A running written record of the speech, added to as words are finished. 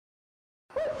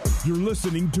You're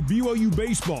listening to BYU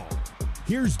Baseball.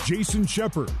 Here's Jason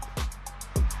Shepard.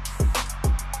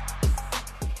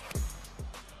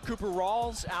 Cooper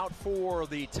Rawls out for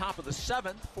the top of the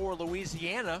seventh for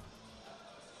Louisiana.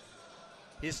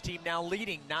 His team now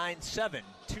leading 9-7.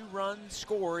 2 runs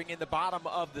scoring in the bottom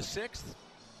of the sixth.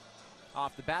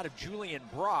 Off the bat of Julian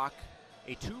Brock,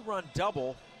 a 2-run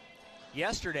double.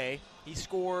 Yesterday, he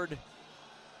scored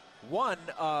one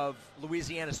of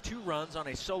Louisiana's 2 runs on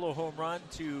a solo home run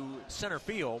to center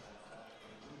field.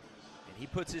 And he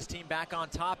puts his team back on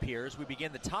top here as we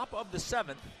begin the top of the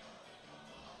seventh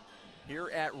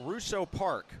here at Russo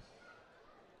Park.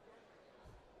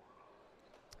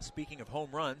 Speaking of home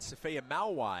runs, Safeya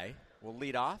Mauwai will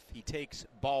lead off. He takes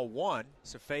ball 1.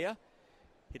 Safeya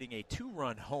hitting a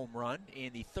 2-run home run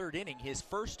in the 3rd inning, his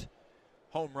first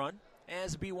home run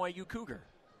as a BYU Cougar.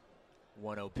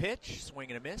 1-0 pitch,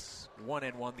 swing and a miss,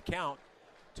 1-1 the count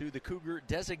to the Cougar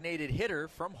designated hitter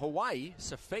from Hawaii,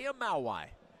 Safeya Mauwai.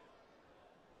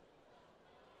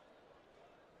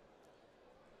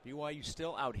 BYU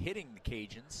still out hitting the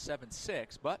Cajuns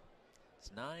 7-6, but it's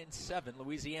 9-7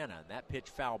 Louisiana. And that pitch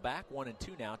foul back,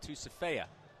 1-2 now to Safeya.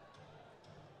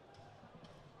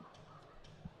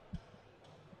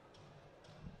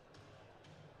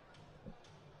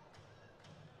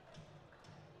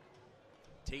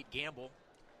 Tate Gamble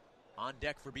on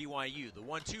deck for BYU. The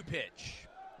 1-2 pitch.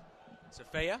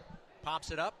 Safeya pops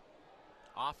it up.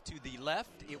 Off to the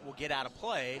left. It will get out of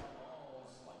play.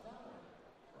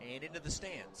 And into the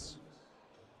stands.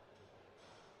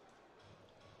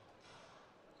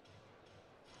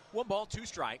 1 ball, 2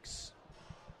 strikes.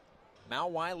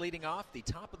 Mauwai leading off the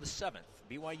top of the 7th.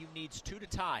 BYU needs 2 to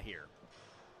tie here.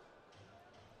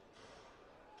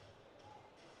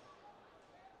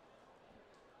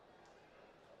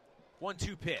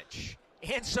 One-two pitch.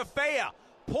 And Safeya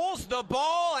pulls the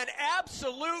ball, an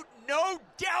absolute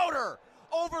no-doubter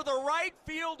over the right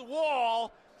field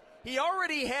wall. He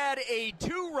already had a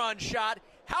 2-run shot.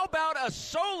 How about a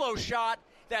solo shot?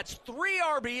 That's 3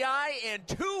 RBI and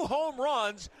 2 home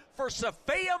runs for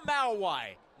Safeya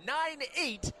Mauwai.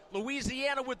 9-8,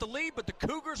 Louisiana with the lead, but the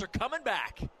Cougars are coming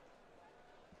back.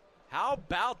 How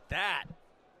about that?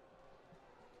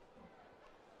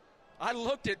 I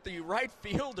looked at the right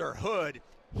fielder, Hood.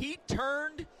 He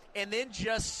turned and then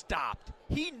just stopped.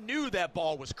 He knew that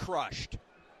ball was crushed.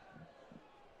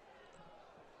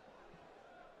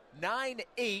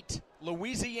 9-8,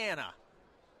 Louisiana.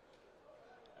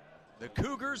 The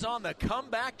Cougars on the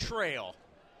comeback trail.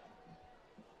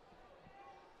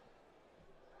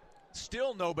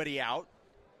 Still nobody out.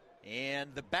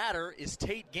 And the batter is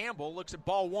Tate Gamble. Looks at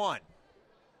ball 1.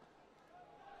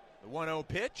 The 1-0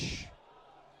 pitch.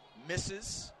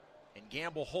 Misses, and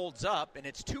Gamble holds up, and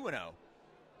it's 2-0.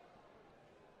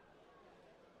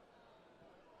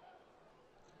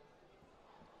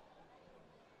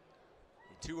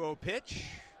 The 2-0 pitch,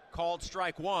 called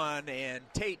strike 1, and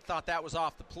Tate thought that was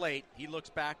off the plate. He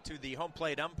looks back to the home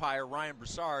plate umpire, Ryan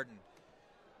Broussard, and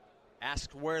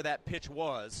asked where that pitch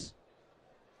was.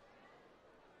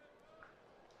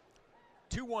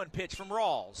 2-1 pitch from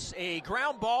Rawls. A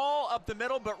ground ball up the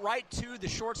middle, but right to the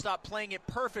shortstop, playing it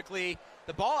perfectly.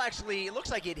 The ball actually, it looks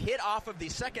like it hit off of the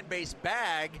second base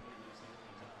bag.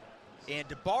 And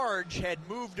DeBarge had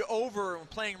moved over and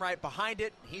playing right behind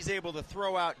it. He's able to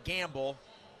throw out Gamble.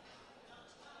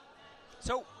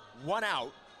 So, 1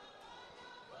 out.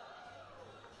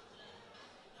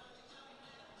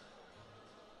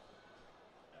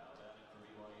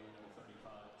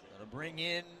 Bring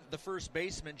in the first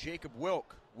baseman, Jacob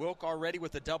Wilk. Wilk already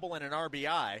with a double and an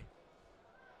RBI.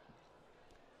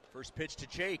 First pitch to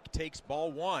Jake, takes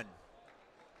ball 1.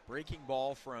 Breaking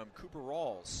ball from Cooper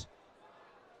Rawls.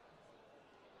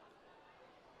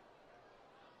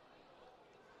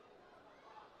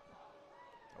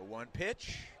 A 1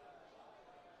 pitch.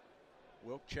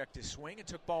 Wilk checked his swing and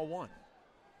took ball 1.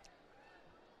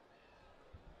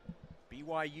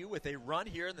 BYU with a run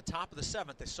here in the top of the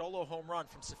 7th. A solo home run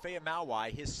from Safeya Mauwai,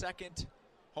 his second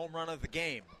home run of the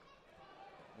game.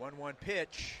 1-1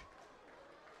 pitch.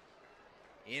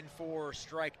 In for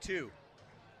strike 2.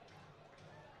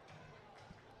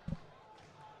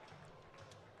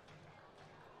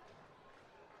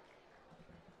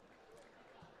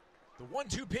 The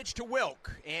 1-2 pitch to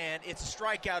Wilk, and it's a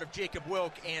strikeout of Jacob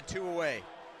Wilk, and 2 away.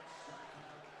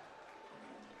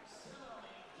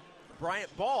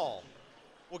 Bryant Ball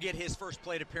will get his first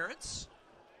plate appearance.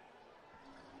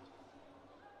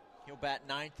 He'll bat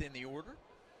 9th in the order.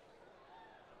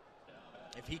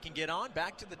 If he can get on,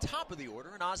 back to the top of the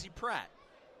order, and Ozzie Pratt.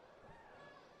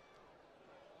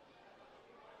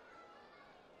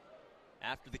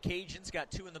 After the Cajuns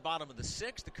got 2 in the bottom of the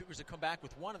 6th, the Cougars have come back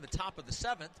with 1 in the top of the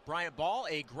 7th. Bryant Ball,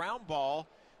 a ground ball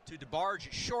to DeBarge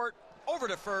at short, over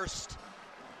to first,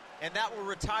 and that will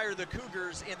retire the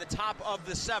Cougars in the top of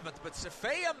the 7th. But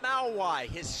Safea Mauwai,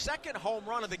 his second home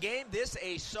run of the game, this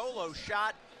a solo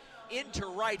shot into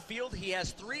right field. He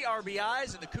has 3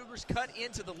 RBIs, and the Cougars cut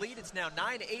into the lead. It's now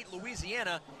 9-8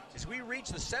 Louisiana as we reach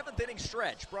the 7th inning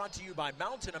stretch, brought to you by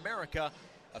Mountain America,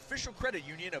 official credit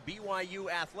union of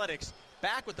BYU Athletics.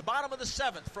 Back with the bottom of the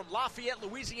 7th from Lafayette,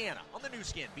 Louisiana, on the new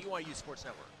skin, BYU Sports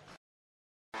Network.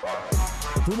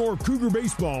 For more Cougar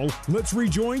baseball, let's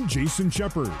rejoin Jason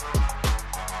Shepard.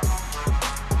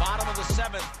 Bottom of the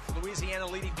 7th, Louisiana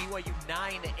leading BYU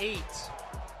 9-8.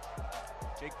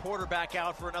 Jake Porter back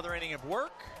out for another inning of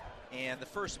work, and the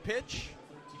first pitch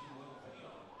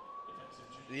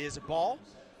is a ball.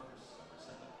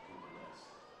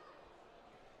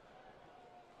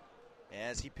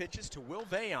 As he pitches to Will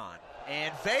Veillon,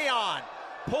 and Veillon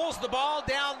pulls the ball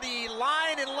down the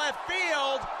line in left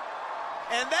field,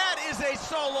 and that is a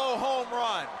solo home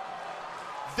run.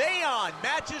 Veillon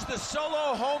matches the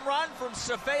solo home run from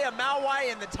Safea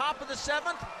Mauwai in the top of the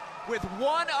 7th with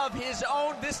one of his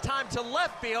own, this time to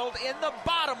left field in the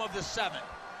bottom of the 7th.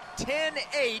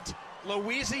 10-8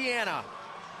 Louisiana.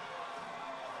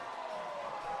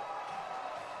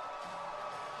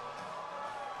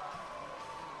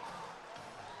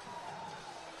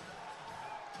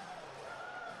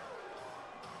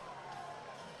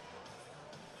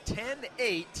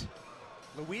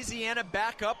 Louisiana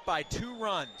back up by 2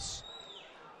 runs.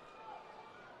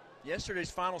 Yesterday's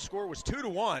final score was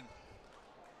 2-1.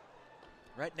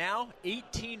 Right now,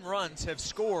 18 runs have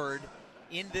scored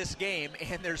in this game,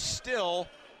 and there's still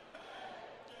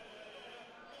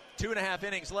 2.5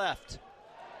 innings left.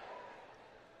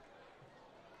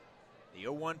 The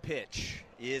 0-1 pitch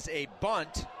is a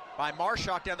bunt by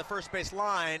Marshak down the first base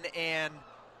line, and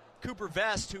Cooper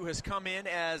Vest, who has come in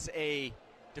as a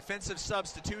defensive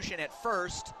substitution at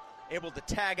first, able to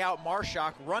tag out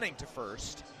Marshak running to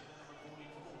first.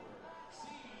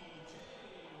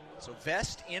 So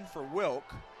Vest in for Wilk,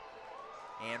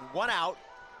 and 1 out.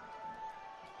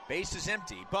 Base is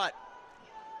empty, but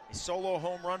a solo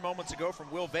home run moments ago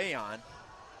from Will Veillon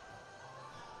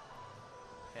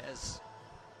has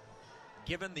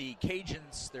given the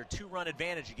Cajuns their 2-run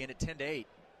advantage again at 10-8.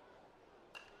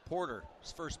 Porter's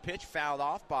first pitch fouled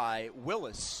off by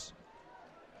Willis.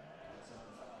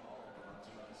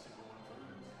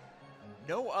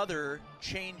 No other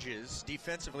changes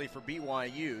defensively for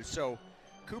BYU, so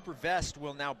Cooper Vest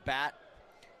will now bat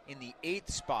in the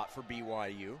 8th spot for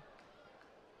BYU.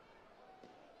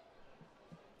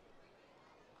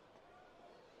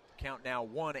 Count now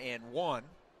 1-1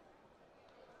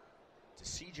 to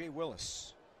C.J.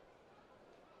 Willis.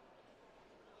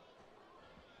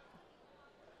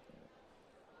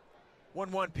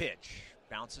 One pitch.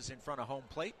 Bounces in front of home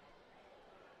plate.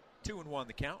 2-1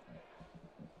 the count.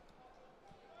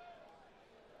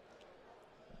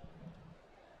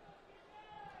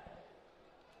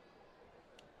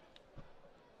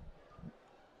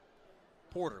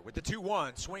 Porter with the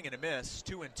 2-1, swing and a miss,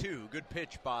 2-2. Good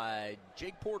pitch by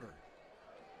Jake Porter.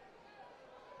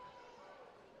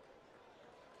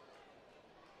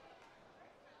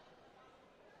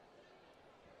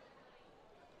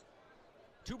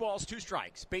 Two balls, 2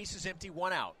 strikes. Base is empty,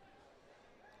 1 out.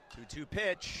 2-2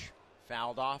 pitch,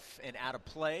 fouled off and out of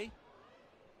play.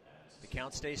 The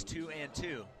count stays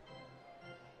 2-2.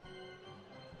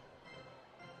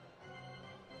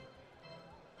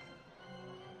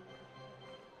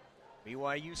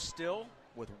 BYU still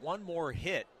with 1 more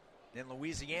hit than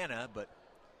Louisiana, but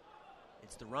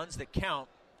it's the runs that count,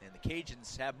 and the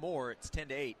Cajuns have more. It's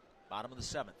 10-8, bottom of the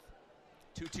 7th.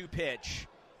 2-2 pitch,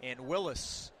 and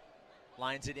Willis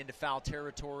lines it into foul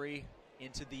territory,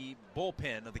 into the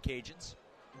bullpen of the Cajuns.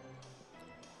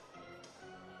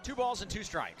 2 balls and 2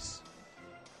 strikes.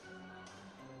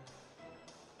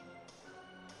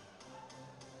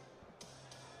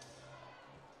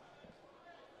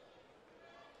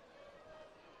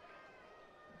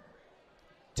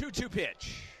 Two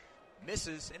pitch,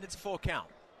 misses, and it's a full count.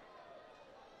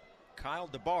 Kyle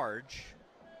DeBarge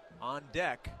on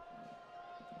deck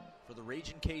for the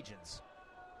Ragin' Cajuns.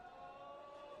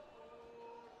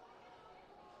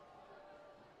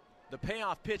 The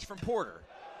payoff pitch from Porter,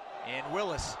 and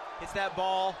Willis hits that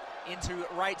ball into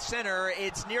right center.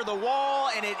 It's near the wall,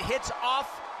 and it hits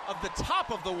off of the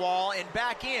top of the wall and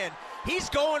back in. He's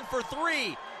going for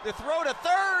 3. The throw to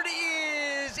third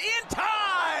is in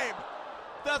time.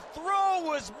 The throw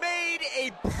was made,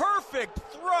 a perfect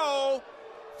throw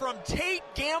from Tate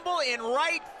Gamble in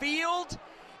right field,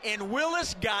 And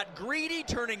Willis got greedy,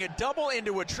 turning a double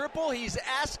into a triple. He's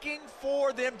asking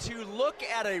for them to look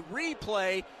at a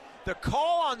replay. The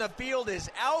call on the field is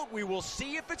out. We will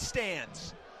see if it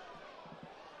stands.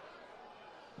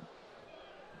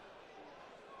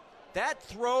 That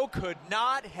throw could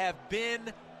not have been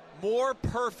more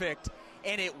perfect,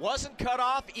 and it wasn't cut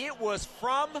off. It was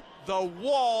from the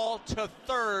wall to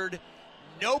third,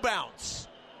 no bounce.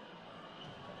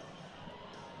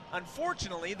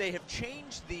 Unfortunately, they have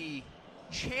changed the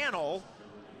channel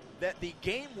that the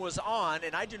game was on,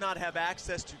 and I do not have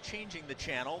access to changing the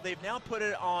channel. They've now put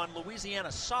it on Louisiana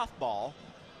softball,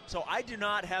 so I do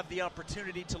not have the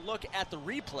opportunity to look at the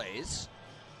replays.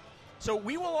 So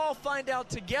we will all find out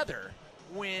together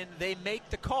when they make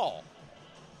the call.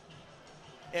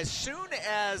 As soon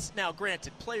as, now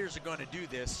granted, players are going to do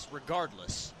this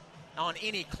regardless on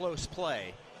any close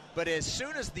play, but as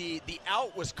soon as the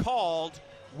out was called,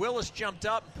 Willis jumped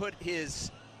up and put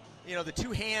his, the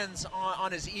two hands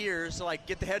on his ears, so like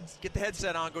get the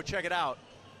headset on, go check it out.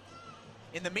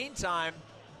 In the meantime,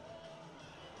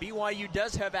 BYU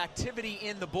does have activity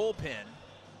in the bullpen.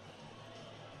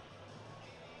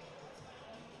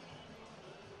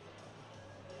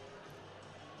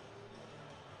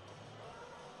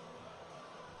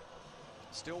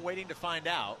 Still waiting to find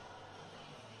out.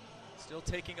 Still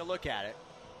taking a look at it.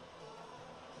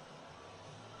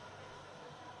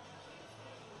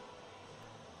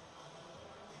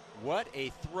 What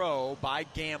a throw by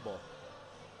Gamble.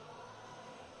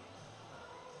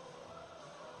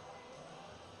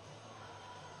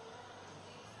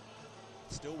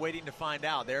 Still waiting to find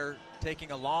out. They're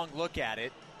taking a long look at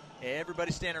it.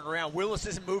 Everybody's standing around. Willis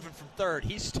isn't moving from third.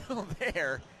 He's still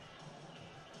there.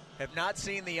 Have not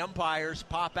seen the umpires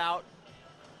pop out.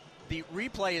 The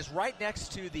replay is right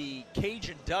next to the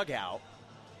Cajun dugout.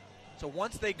 So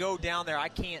once they go down there, I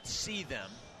can't see them.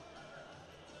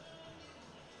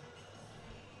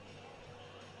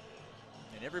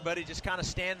 And everybody just kind of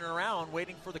standing around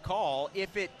waiting for the call.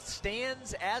 If it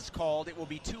stands as called, it will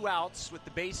be 2 outs with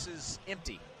the bases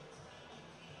empty.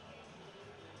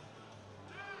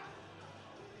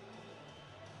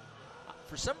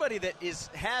 For somebody that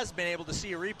has been able to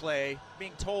see a replay,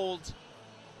 being told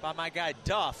by my guy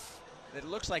Duff that it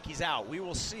looks like he's out. We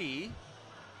will see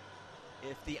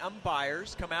if the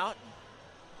umpires come out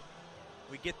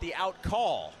and we get the out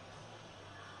call.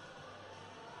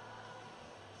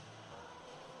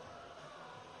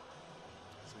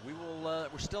 So we will,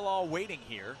 we're still all waiting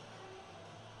here.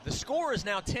 The score is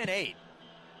now 10-8.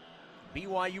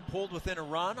 BYU pulled within a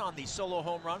run on the solo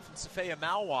home run from Safeya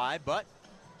Mawai, but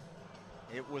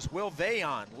it was Will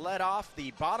Vayon led off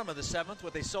the bottom of the 7th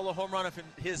with a solo home run of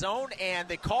his own, and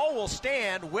the call will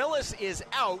stand. Willis is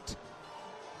out,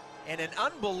 and an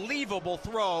unbelievable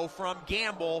throw from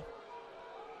Gamble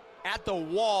at the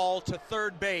wall to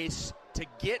third base to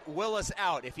get Willis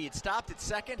out. If he had stopped at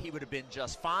second, he would have been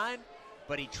just fine,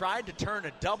 but he tried to turn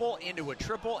a double into a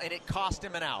triple, and it cost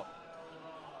him an out.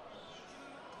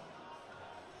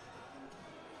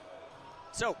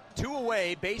 So, 2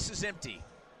 away, bases empty.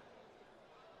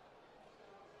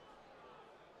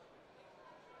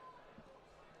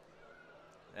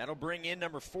 That'll bring in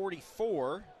number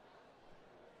 24,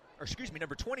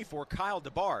 number 24, Kyle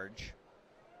DeBarge.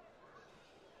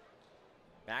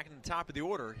 Back in the top of the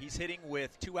order, he's hitting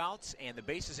with 2 outs and the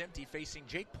base is empty, facing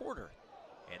Jake Porter.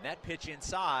 And that pitch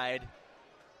inside,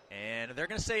 and they're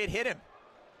going to say it hit him.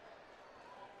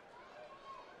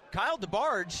 Kyle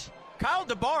DeBarge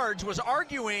was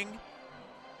arguing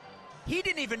he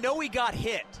didn't even know he got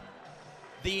hit.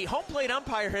 The home plate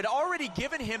umpire had already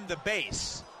given him the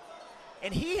base.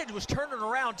 And he was turning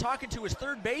around talking to his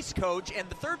third base coach, and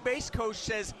the third base coach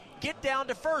says, "Get down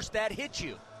to first, that hit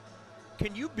you."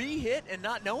 Can you be hit and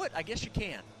not know it? I guess you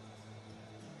can.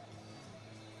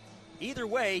 Either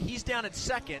way, he's down at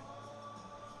second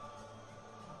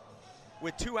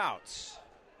with 2 outs.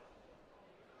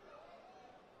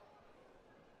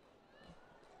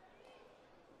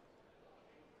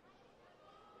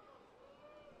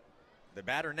 The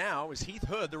batter now is Heath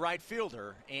Hood, the right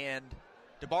fielder, and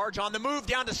DeBarge on the move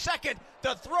down to second.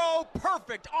 The throw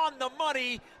perfect on the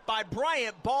money by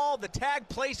Bryant Ball. The tag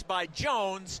placed by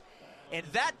Jones. And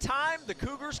that time the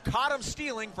Cougars caught him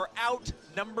stealing for out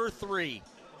number 3.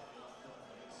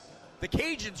 The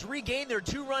Cajuns regain their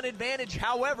 2-run advantage.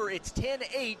 However, it's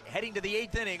 10-8 heading to the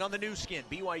 8th inning on the new skin,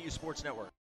 BYU Sports Network.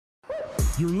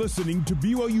 You're listening to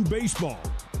BYU Baseball.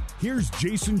 Here's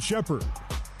Jason Shepard.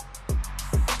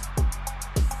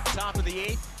 Top of the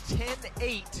 8th.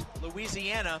 10-8,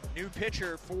 Louisiana. New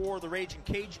pitcher for the Raging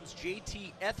Cajuns,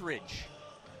 JT Etheridge.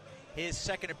 His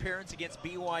second appearance against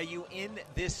BYU in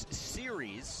this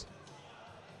series.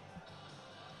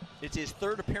 It's his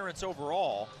third appearance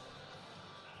overall.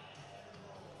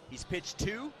 He's pitched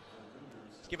 2.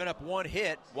 He's given up 1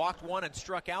 hit, walked 1, and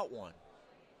struck out 1.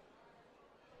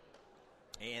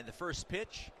 And the first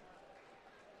pitch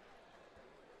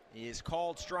is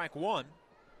called strike 1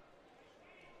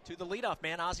 to the leadoff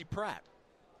man, Ozzie Pratt.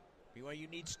 BYU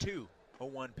needs 2.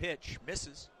 0-1 pitch,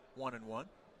 misses, 1-1.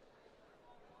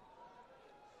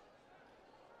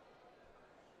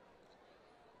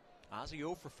 Ozzie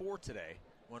 0 for 4 today.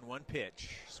 1-1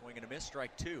 pitch, swing and a miss,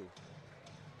 strike 2.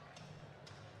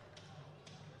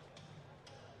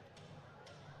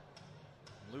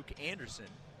 Luke Anderson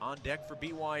on deck for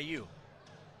BYU.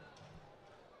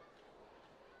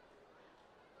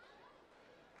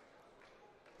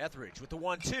 Etheridge with the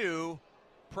 1-2.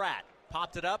 Pratt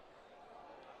popped it up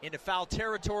into foul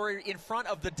territory in front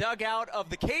of the dugout of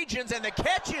the Cajuns, and the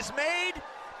catch is made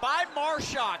by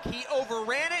Marshak. He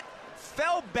overran it,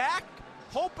 fell back,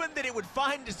 hoping that it would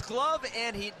find his glove,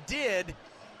 and he did.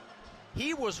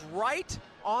 He was right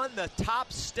on the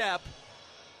top step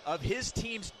of his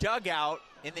team's dugout,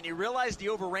 and then he realized he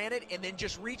overran it and then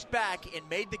just reached back and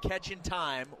made the catch in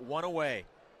time, 1 away.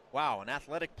 Wow, an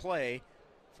athletic play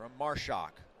from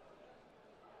Marshak.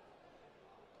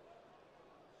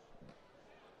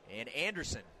 And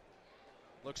Anderson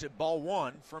looks at ball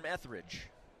 1 from Etheridge.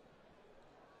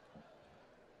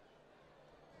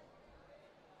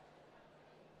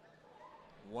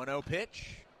 One-0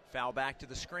 pitch, foul back to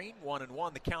the screen,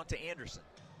 1-1, the count to Anderson.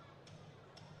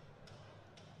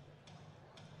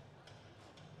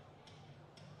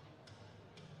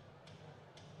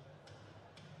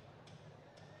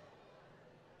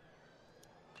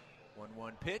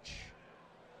 One pitch,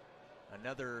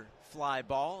 another fly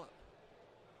ball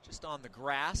just on the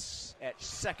grass at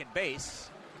second base.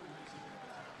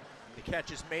 The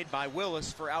catch is made by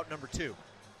Willis for out number 2.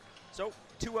 So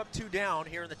 2 up, 2 down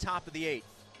here in the top of the 8th.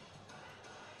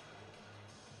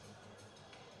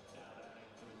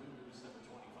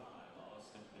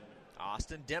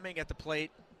 Austin Deming at the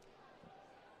plate.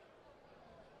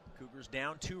 Cougars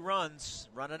down 2 runs,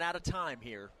 running out of time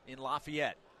here in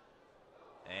Lafayette.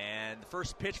 And the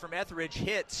first pitch from Etheridge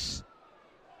hits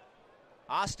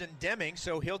Austin Deming,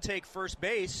 so he'll take first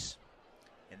base.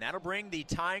 And that'll bring the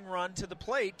tying run to the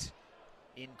plate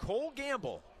in Cole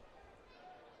Gamble.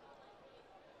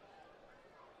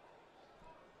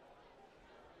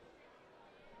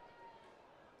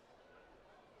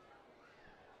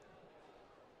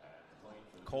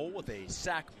 Cole with a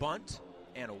sac bunt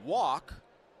and a walk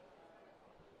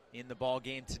in the ball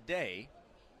game today.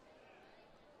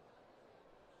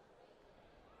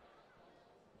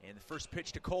 And the first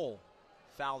pitch to Cole,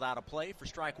 fouled out of play for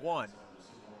strike 1.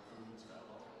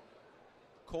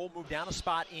 Cole moved down a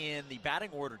spot in the batting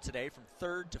order today from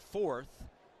 3rd to 4th.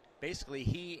 Basically,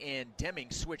 he and Deming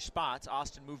switched spots.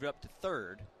 Austin moved up to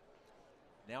 3rd.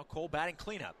 Now Cole batting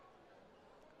cleanup.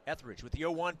 Etheridge with the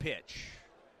 0-1 pitch.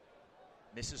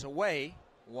 Misses away,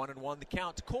 1-1 the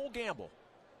count to Cole Gamble.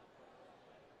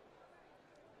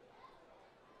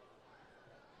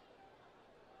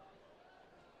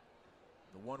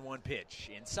 The 1-1 pitch,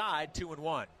 inside,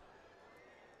 2-1.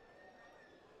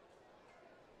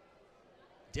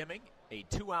 Deming, a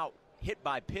 2-out hit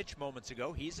by pitch moments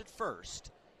ago. He's at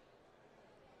first.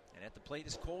 And at the plate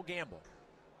is Cole Gamble.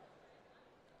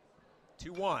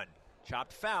 2-1,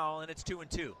 chopped foul, and it's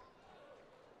 2-2.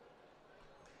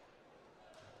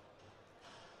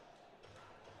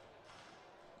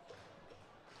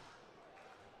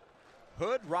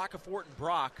 Hood, Rockefort, and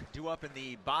Brock due up in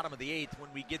the bottom of the 8th when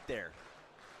we get there.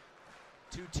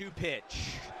 2-2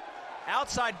 pitch.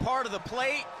 Outside part of the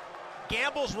plate.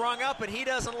 Gamble's rung up, and he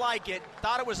doesn't like it.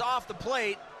 Thought it was off the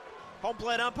plate. Home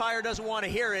plate umpire doesn't want to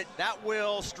hear it. That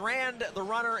will strand the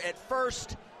runner at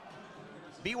first.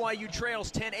 BYU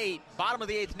trails 10-8. Bottom of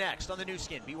the 8th next on the new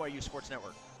skin, BYU Sports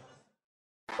Network.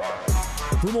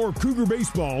 For more Cougar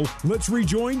baseball, let's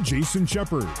rejoin Jason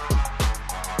Shepard.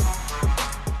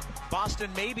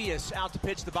 Boston Mabius out to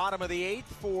pitch the bottom of the 8th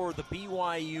for the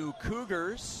BYU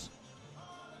Cougars.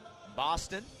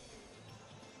 Boston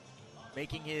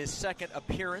making his second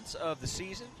appearance of the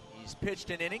season. He's pitched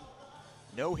an inning,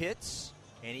 no hits,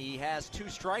 and he has 2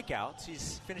 strikeouts.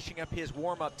 He's finishing up his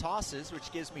warm-up tosses,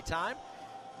 which gives me time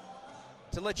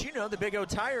to let you know the Big O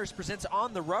Tires presents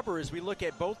On the Rubber as we look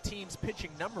at both teams'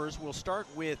 pitching numbers. We'll start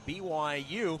with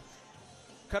BYU.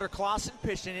 Cutter Clausen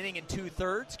pitched an inning in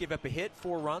 2/3, gave up a hit,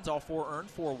 4 runs, all 4 earned,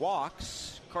 4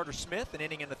 walks. Carter Smith, an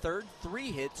inning in the 3rd,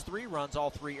 3 hits, 3 runs,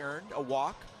 all 3 earned, a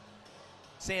walk.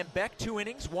 Sam Beck, 2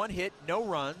 innings, 1 hit, no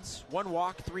runs, 1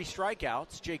 walk, 3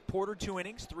 strikeouts. Jake Porter, 2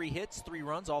 innings, 3 hits, 3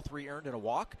 runs, all 3 earned, and a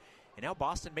walk. And now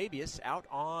Boston Mabius out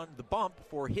on the bump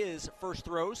for his first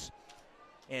throws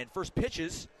and first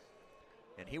pitches.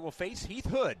 And he will face Heath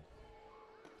Hood.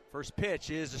 First pitch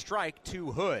is a strike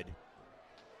to Hood.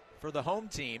 For the home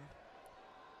team,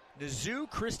 Nizu,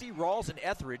 Christie, Rawls, and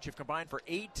Etheridge have combined for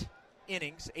 8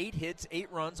 innings, 8 hits,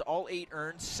 8 runs, all 8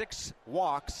 earned, 6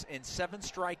 walks, and 7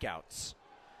 strikeouts.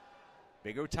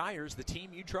 Big O Tires, the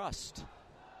team you trust.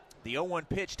 The 0-1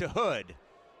 pitch to Hood.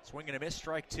 Swing and a miss,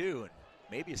 strike 2. And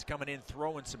maybe it's coming in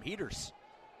throwing some heaters.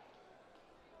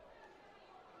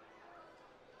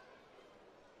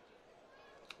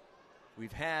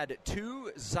 We've had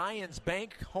 2 Zions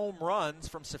Bank home runs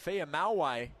from Safea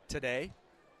Mauai today.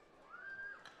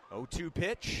 0-2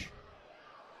 pitch.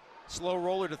 Slow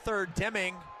roller to third.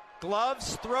 Deming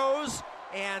gloves, throws,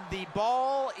 and the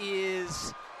ball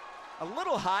is a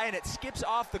little high, and it skips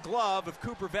off the glove of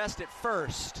Cooper Vest at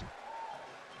first.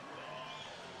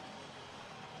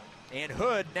 And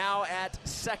Hood now at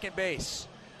second base.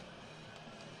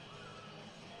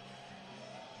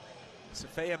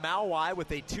 Safea Mauai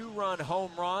with a 2-run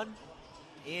home run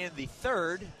in the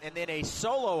 3rd, and then a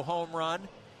solo home run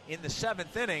in the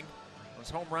 7th inning. Those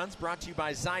home runs brought to you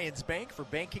by Zions Bank. For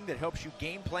banking that helps you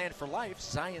game plan for life,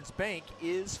 Zions Bank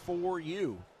is for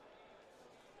you.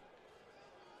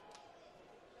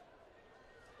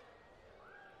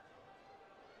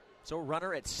 So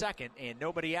runner at second and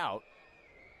nobody out.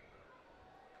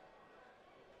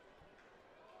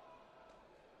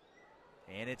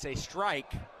 And it's a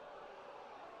strike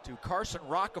to Carson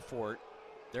Rockefort.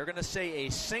 They're going to say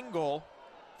a single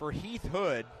for Heath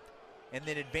Hood, and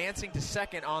then advancing to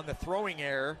second on the throwing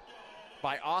error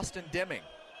by Austin Deming.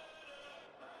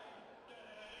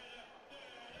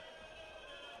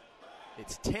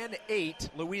 It's 10-8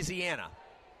 Louisiana.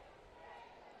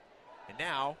 And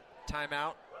now,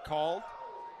 timeout called.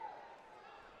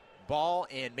 Ball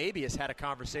and Mabius had a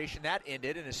conversation. That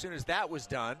ended, and as soon as that was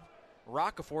done,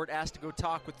 Rockefort asked to go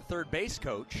talk with the third base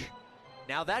coach.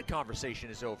 Now that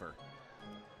conversation is over.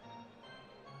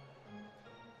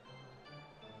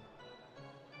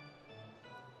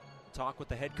 Talk with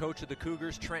the head coach of the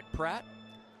Cougars, Trent Pratt,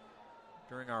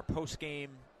 during our post-game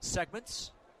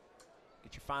segments.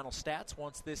 Get your final stats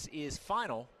once this is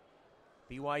final.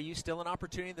 BYU still an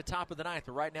opportunity at the top of the 9th,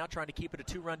 but right now trying to keep it a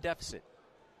 2-run deficit.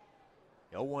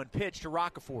 0-1 pitch to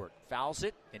Rockefort. Fouls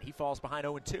it, and he falls behind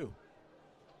 0-2.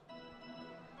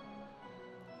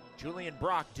 Julian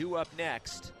Brock due up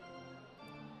next.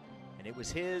 And it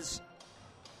was his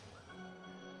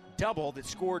double that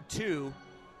scored 2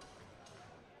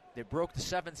 that broke the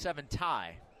 7-7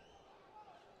 tie.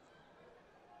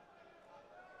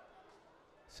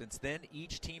 Since then,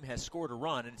 each team has scored a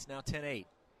run, and it's now 10-8.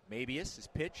 Mabius, his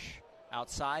pitch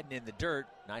outside and in the dirt.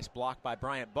 Nice block by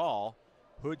Bryant Ball.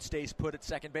 Hood stays put at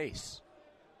second base.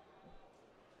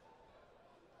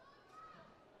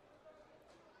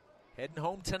 Heading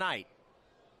home tonight.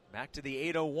 Back to the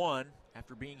 801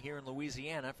 after being here in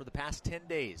Louisiana for the past 10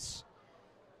 days.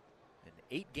 An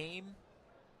 8-game,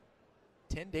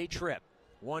 10-day trip.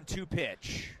 1-2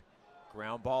 pitch.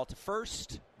 Ground ball to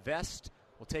first. Vest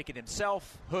will take it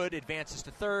himself. Hood advances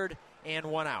to third, and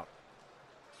 1 out.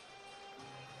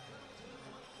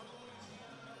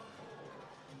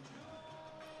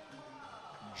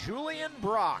 Julian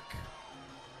Brock.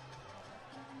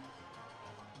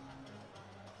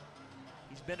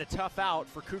 He's been a tough out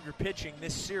for Cougar pitching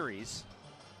this series.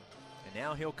 And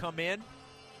now he'll come in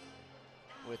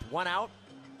with 1 out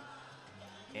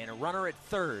and a runner at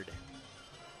third.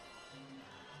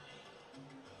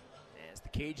 As the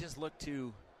Cajuns look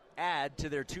to add to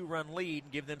their 2-run lead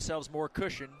and give themselves more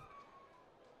cushion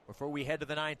before we head to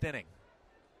the 9th inning.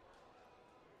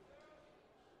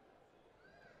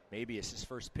 Maybe it's his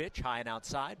first pitch, high and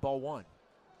outside, ball 1.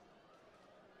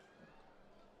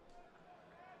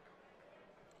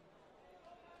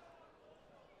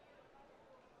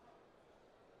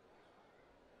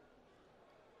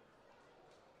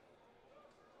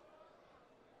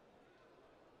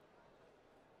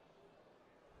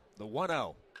 The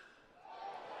 1-0.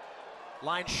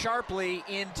 Line sharply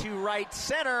into right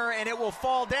center, and it will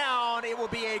fall down. It will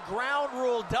be a ground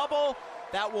rule double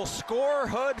that will score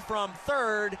Hood from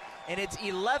third, and it's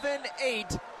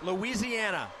 11-8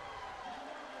 Louisiana.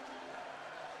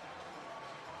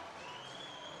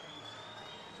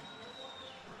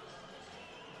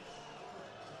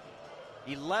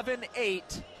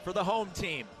 (11-8) for the home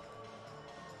team.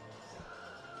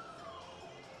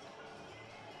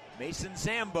 Mason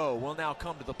Zambo will now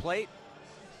come to the plate.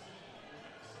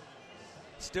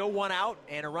 Still 1 out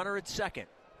and a runner at second.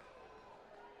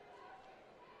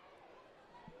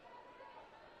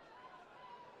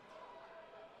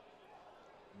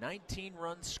 19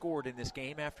 runs scored in this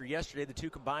game after yesterday. The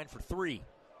two combined for 3.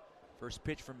 First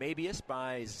pitch from Mabius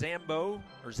by Zambo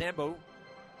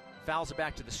fouls it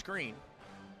back to the screen.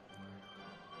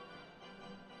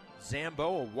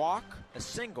 Zambo, a walk, a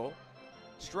single,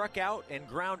 struck out and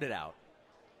grounded out.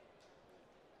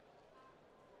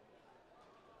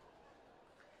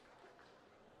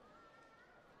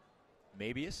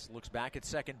 Mabius looks back at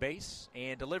second base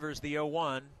and delivers the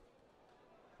 0-1.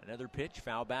 Another pitch,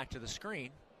 foul back to the screen.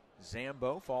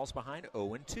 Zambo falls behind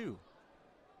 0-2.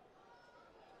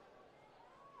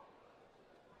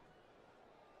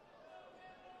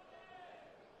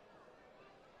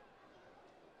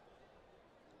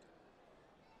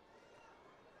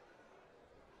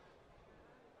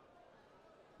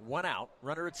 One out,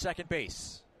 runner at second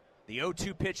base. The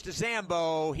 0-2 pitch to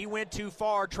Zambo. He went too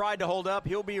far, tried to hold up.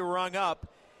 He'll be rung up,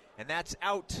 and that's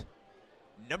out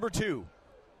number 2.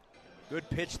 Good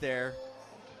pitch there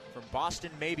from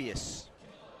Boston Mabius.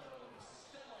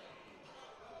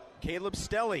 Caleb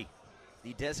Stelly,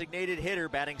 the designated hitter,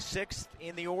 batting 6th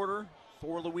in the order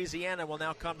for Louisiana, will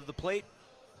now come to the plate.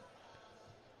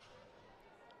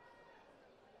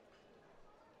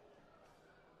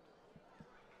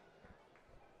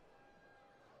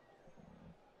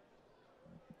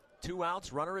 Two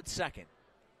outs, runner at second.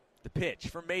 The pitch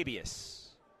from Mabius.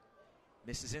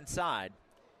 Misses inside.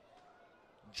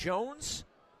 Jones,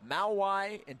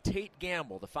 Mauai, and Tate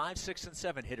Gamble, the 5, 6, and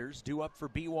 7 hitters, due up for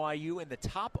BYU in the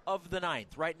top of the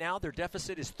 9th. Right now, their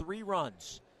deficit is 3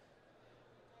 runs.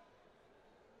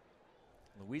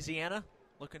 Louisiana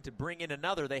looking to bring in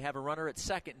another. They have a runner at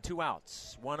second and 2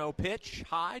 outs. 1-0 pitch,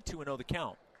 high, 2-0 the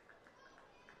count.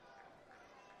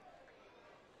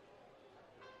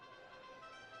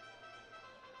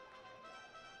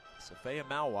 Safea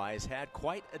Mauai has had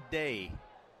quite a day.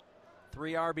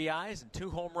 3 RBIs and 2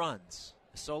 home runs.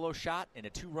 A solo shot and a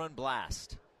 2-run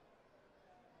blast.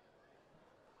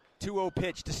 2-0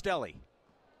 pitch to Stelly.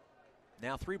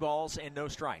 Now 3 balls and no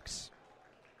strikes.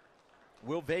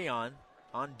 Will Veillon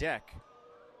on deck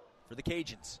for the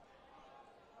Cajuns.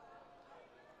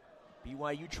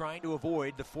 BYU trying to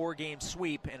avoid the 4-game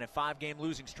sweep and a 5-game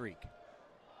losing streak.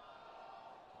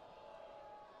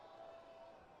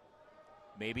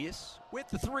 Mabius with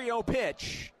the 3-0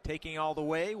 pitch. Taking all the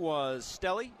way was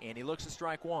Stelly, and he looks at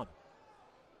strike 1.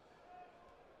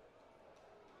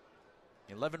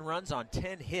 11 runs on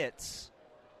 10 hits.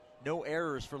 No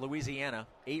errors for Louisiana.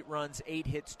 8 runs, 8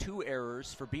 hits, 2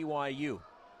 errors for BYU.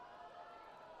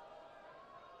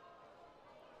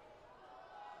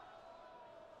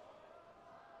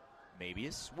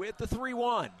 Mabius with the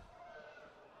 3-1.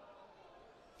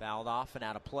 Fouled off and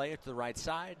out of play to the right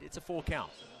side. It's a full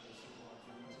count.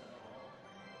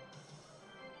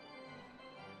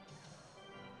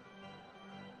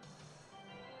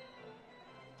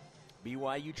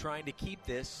 BYU trying to keep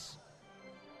this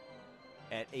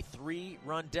at a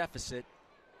 3-run deficit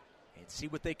and see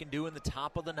what they can do in the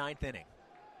top of the 9th inning.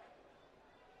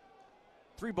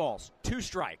 3 balls, 2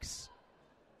 strikes.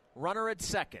 Runner at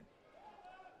second.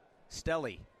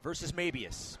 Stelly versus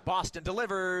Mabius. Boston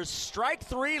delivers. Strike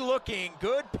 3 looking.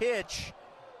 Good pitch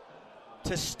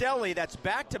to Stelly. That's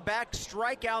back-to-back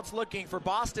strikeouts looking for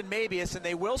Boston Mabius, and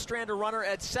they will strand a runner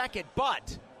at second,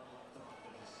 but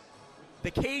the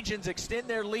Cajuns extend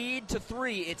their lead to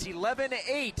 3. It's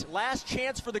 11-8. Last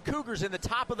chance for the Cougars in the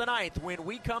top of the 9th when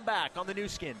we come back on the new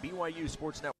skin, BYU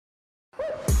Sports Network.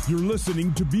 You're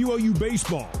listening to BYU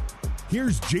Baseball.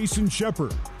 Here's Jason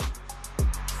Shepard.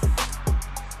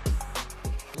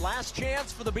 Last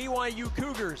chance for the BYU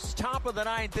Cougars. Top of the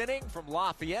 9th inning from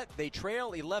Lafayette. They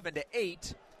trail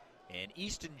 11-8. And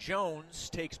Easton Jones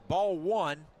takes ball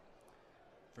 1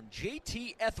 from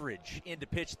J.T. Etheridge in to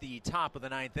pitch the top of the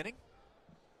 9th inning.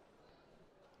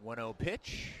 1-0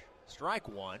 pitch, strike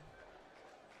 1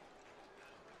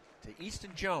 to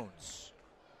Easton Jones.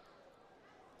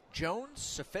 Jones,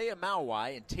 Safea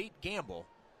Mauai, and Tate Gamble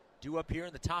due up here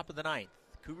in the top of the 9th.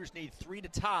 Cougars need 3 to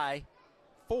tie,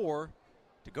 4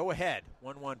 to go ahead.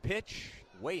 1-1 pitch,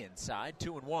 way inside,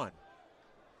 2-1.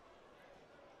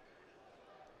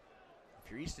 If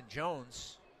you're Easton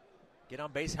Jones, get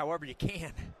on base however you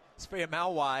can. Safea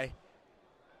Mauai,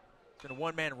 it's been a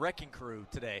one-man wrecking crew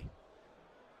today.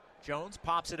 Jones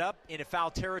pops it up into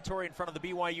foul territory in front of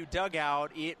the BYU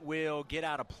dugout. It will get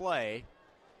out of play.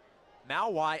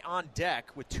 Mauai on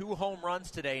deck with 2 home runs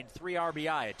today and 3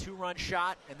 RBI. A 2-run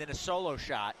shot and then a solo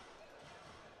shot.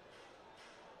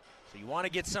 So you want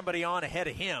to get somebody on ahead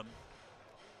of him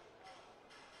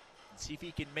and see if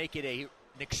he can make it an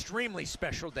extremely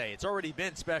special day. It's already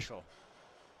been special.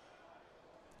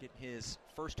 Getting his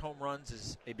first home runs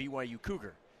as a BYU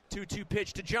Cougar. 2-2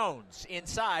 pitch to Jones.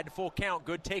 Inside, full count,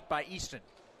 good take by Easton.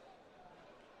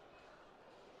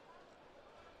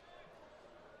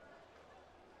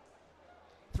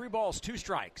 Three balls, two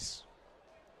strikes.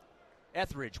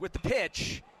 Etheridge with the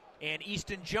pitch, and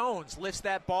Easton Jones lifts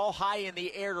that ball high in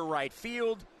the air to right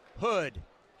field. Hood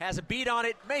has a beat on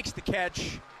it, makes the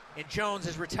catch, and Jones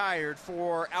is retired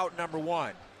for out number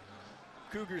one.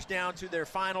 Cougars down to their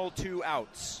final two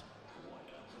outs.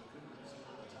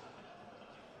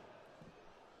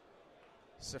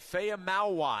 Safaya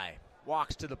Mauwai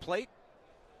walks to the plate.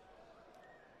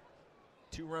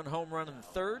 Two-run home run in the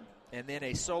third, and then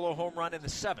a solo home run in the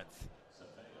seventh.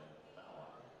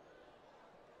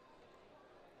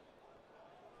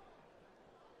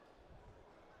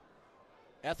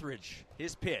 Etheridge,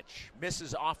 his pitch,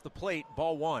 misses off the plate,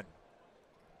 ball one.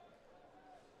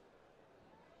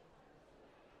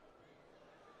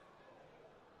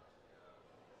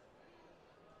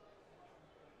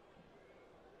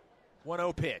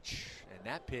 One-0 pitch, and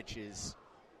that pitch is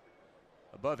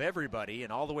above everybody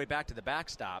and all the way back to the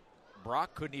backstop.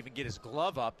 Brock couldn't even get his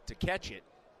glove up to catch it.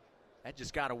 That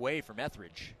just got away from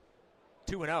Etheridge.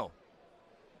 2-0.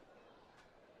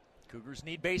 Cougars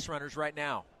need base runners right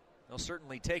now. They'll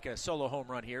certainly take a solo home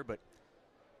run here, but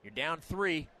you're down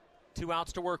 3, 2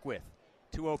 outs to work with.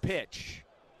 2-0 pitch,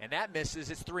 and that misses.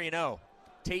 It's 3-0.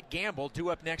 Tate Gamble due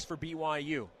up next for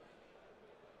BYU.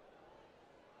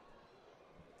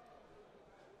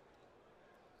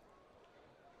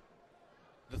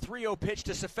 The 3-0 pitch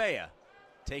to Safaya,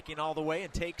 taking all the way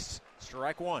and takes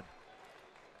strike one.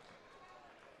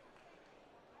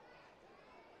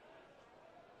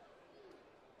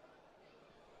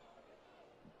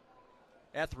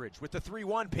 Etheridge with the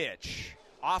 3-1 pitch.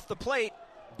 Off the plate,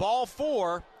 ball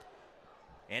 4,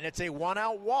 and it's a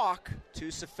one-out walk to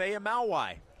Safaya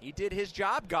Mauwai. He did his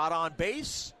job, got on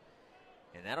base,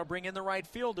 and that'll bring in the right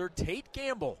fielder, Tate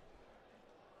Gamble.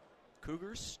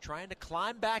 Cougars trying to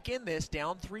climb back in this,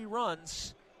 down 3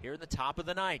 runs here in the top of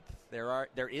the ninth.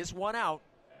 There is one out.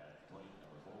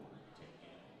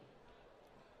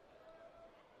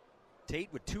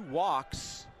 Tate with 2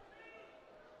 walks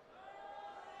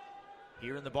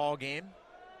here in the ball game.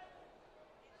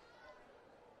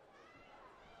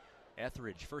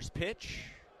 Etheridge, first pitch,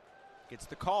 gets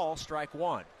the call, strike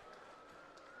one.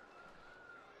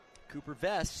 Cooper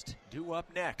Vest due up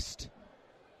next.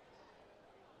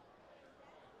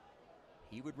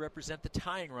 He would represent the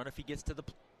tying run if he gets to the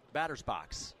batter's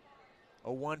box.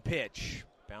 0-1 pitch,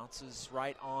 bounces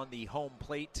right on the home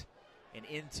plate and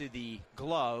into the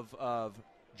glove of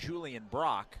Julian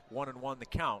Brock. 1-1 the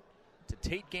count to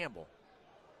Tate Gamble.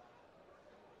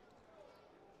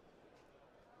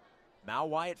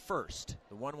 Mauwai at first.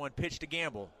 The 1-1 pitch to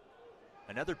Gamble.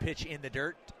 Another pitch in the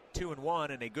dirt.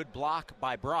 2-1, and a good block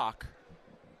by Brock.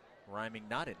 Rhyming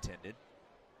not intended.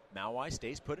 Mauwai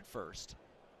stays put at first.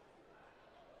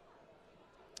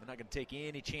 They're not going to take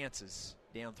any chances.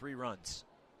 Down 3 runs.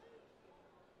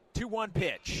 2-1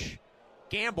 pitch.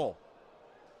 Gamble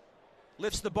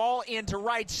lifts the ball into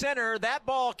right center. That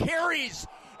ball carries,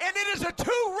 and it is a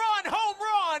 2-run home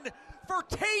run for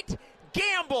Tate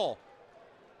Gamble.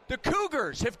 The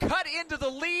Cougars have cut into the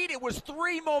lead. It was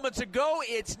 3 moments ago.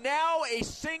 It's now a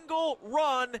single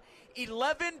run.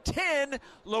 11-10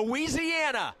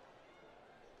 Louisiana.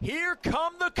 Here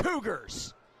come the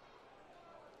Cougars.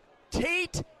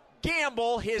 Tate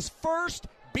Gamble, his first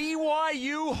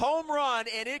BYU home run,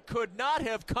 and it could not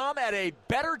have come at a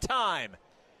better time.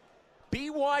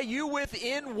 BYU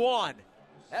within 1.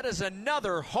 That is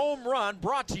another home run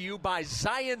brought to you by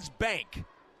Zions Bank.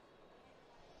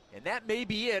 And that may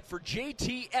be it for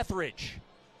JT Etheridge.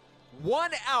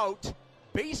 1 out,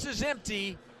 bases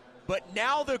empty, but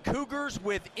now the Cougars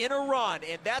within a run,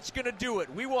 and that's going to do it.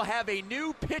 We will have a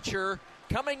new pitcher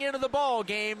coming into the ball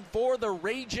game for the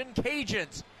Ragin'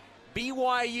 Cajuns.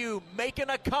 BYU making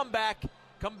a comeback.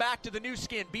 Come back to the new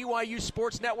skin, BYU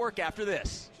Sports Network, after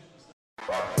this.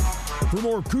 For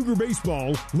more Cougar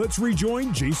baseball, let's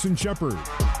rejoin Jason Shepard.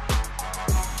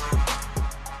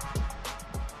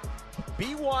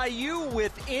 BYU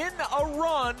within a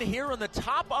run here in the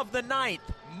top of the ninth.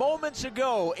 Moments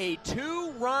ago, a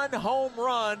 2-run home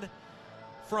run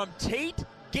from Tate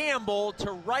Gamble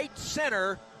to right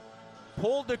center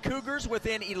pulled the Cougars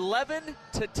within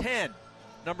 11-10.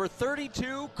 Number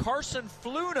 32, Carson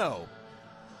Fluno,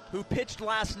 who pitched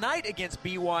last night against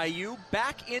BYU,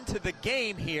 back into the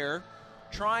game here,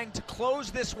 trying to close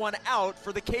this one out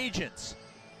for the Cajuns.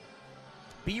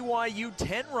 BYU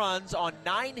 10 runs on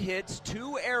 9 hits,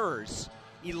 2 errors.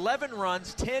 11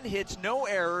 runs, 10 hits, no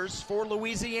errors for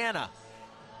Louisiana.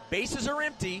 Bases are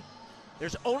empty.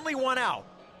 There's only 1 out.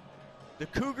 The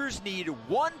Cougars need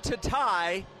 1 to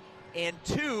tie and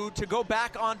 2 to go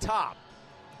back on top.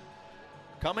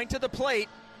 Coming to the plate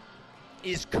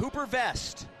is Cooper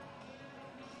Vest.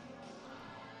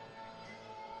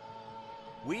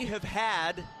 We have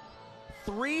had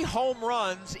 3 home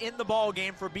runs in the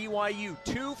ballgame for BYU.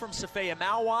 2 from Safea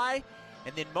Mauai,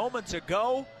 and then moments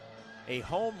ago, a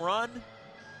home run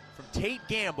from Tate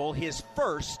Gamble, his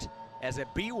first as a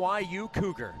BYU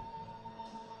Cougar.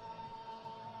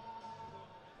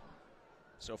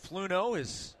 So Fluno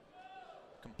has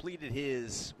completed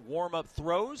his warm-up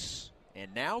throws,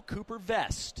 and now Cooper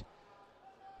Vest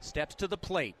steps to the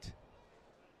plate.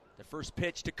 The first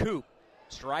pitch to Coop.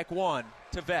 Strike 1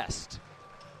 to Vest.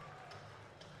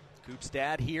 Coop's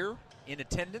dad here in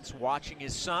attendance, watching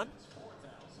his son.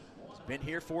 He's been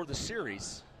here for the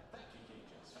series.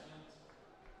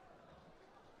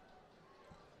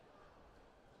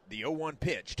 The 0-1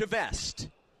 pitch to Vest.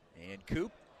 And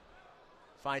Coop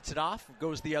fights it off,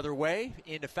 goes the other way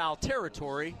into foul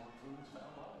territory.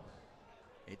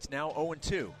 It's now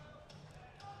 0-2.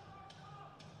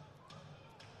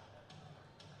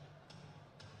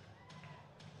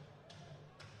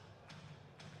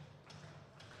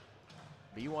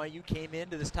 BYU came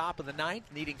into this top of the 9th,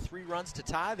 needing 3 runs to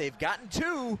tie. They've gotten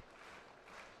 2,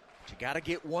 but you got to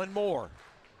get 1 more.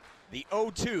 The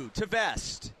 0-2 to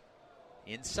Vest.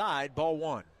 Inside, ball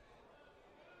 1.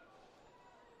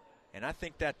 And I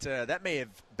think that that may have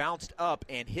bounced up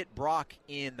and hit Brock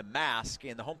in the mask.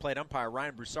 And the home plate umpire,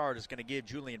 Ryan Broussard, is going to give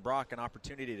Julian Brock an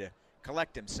opportunity to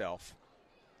collect himself.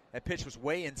 That pitch was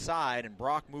way inside, and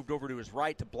Brock moved over to his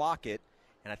right to block it.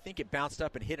 And I think it bounced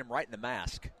up and hit him right in the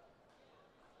mask.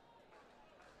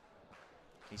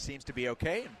 He seems to be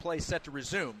okay, and play set to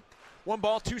resume. 1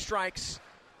 ball, 2 strikes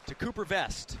to Cooper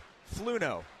Vest.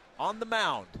 Fluno on the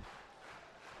mound.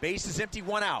 Base is empty,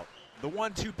 1 out. The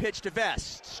 1-2 pitch to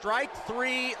Vest. Strike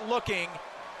 3 looking.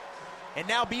 And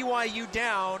now BYU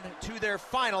down to their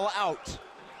final out.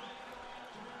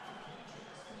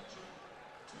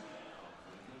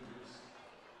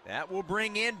 That will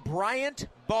bring in Bryant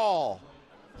Ball.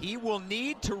 He will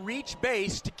need to reach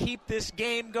base to keep this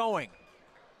game going.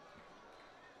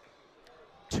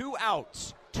 2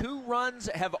 outs. 2 runs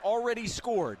have already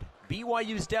scored.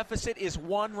 BYU's deficit is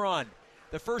 1 run.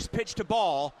 The first pitch to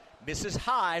Ball misses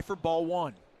high for ball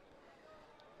 1.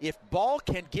 If Ball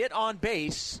can get on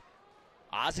base,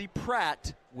 Ozzie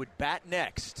Pratt would bat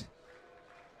next.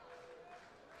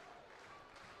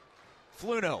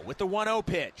 Fluno with the 1-0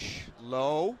 pitch.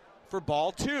 Low for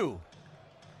ball 2.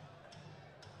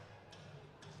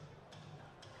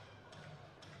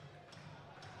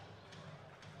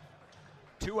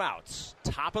 Two outs,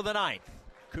 top of the 9th.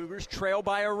 Cougars trail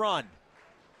by a run.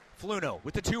 Fluno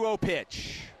with the 2-0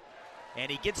 pitch. And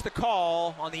he gets the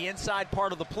call on the inside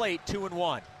part of the plate,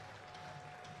 2-1.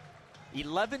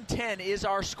 11-10 is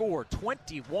our score.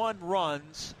 21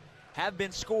 runs have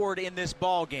been scored in this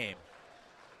ball game.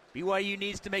 BYU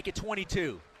needs to make it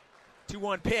 22.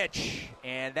 2-1 pitch,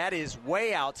 and that is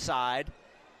way outside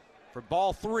for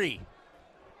ball 3.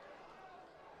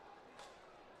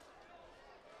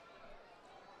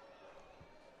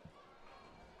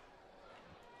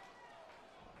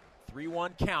 The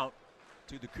 3-1 count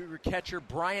to the Cougar catcher,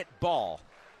 Bryant Ball.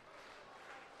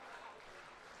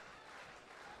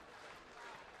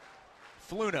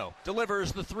 Fluno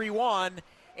delivers the 3-1,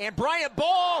 and Bryant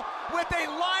Ball with a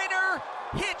liner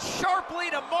hit sharply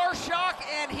to Marshak,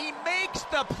 and he makes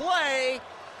the play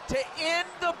to end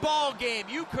the ball game.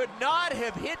 You could not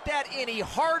have hit that any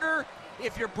harder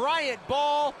if you're Bryant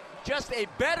Ball. Just a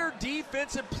better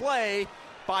defensive play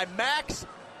by Max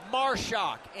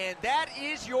Marshak, and that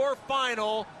is your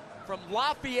final from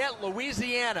Lafayette,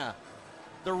 Louisiana.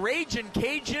 The Ragin'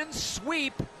 Cajuns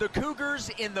sweep the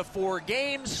Cougars in the 4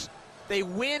 games. They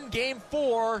win Game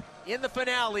 4 in the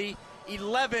finale,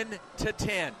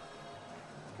 11-10.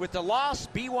 With the loss,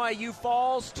 BYU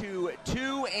falls to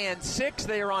 2-6.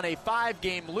 They are on a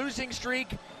 5-game losing streak.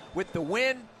 With the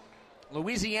win,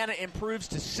 Louisiana improves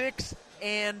to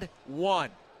 6-1.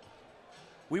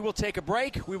 We will take a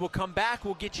break. We will come back.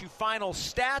 We'll get you final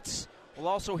stats. We'll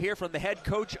also hear from the head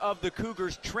coach of the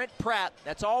Cougars, Trent Pratt.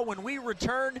 That's all when we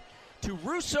return to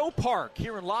Russo Park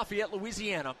here in Lafayette,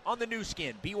 Louisiana on the new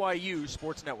skin, BYU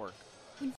Sports Network.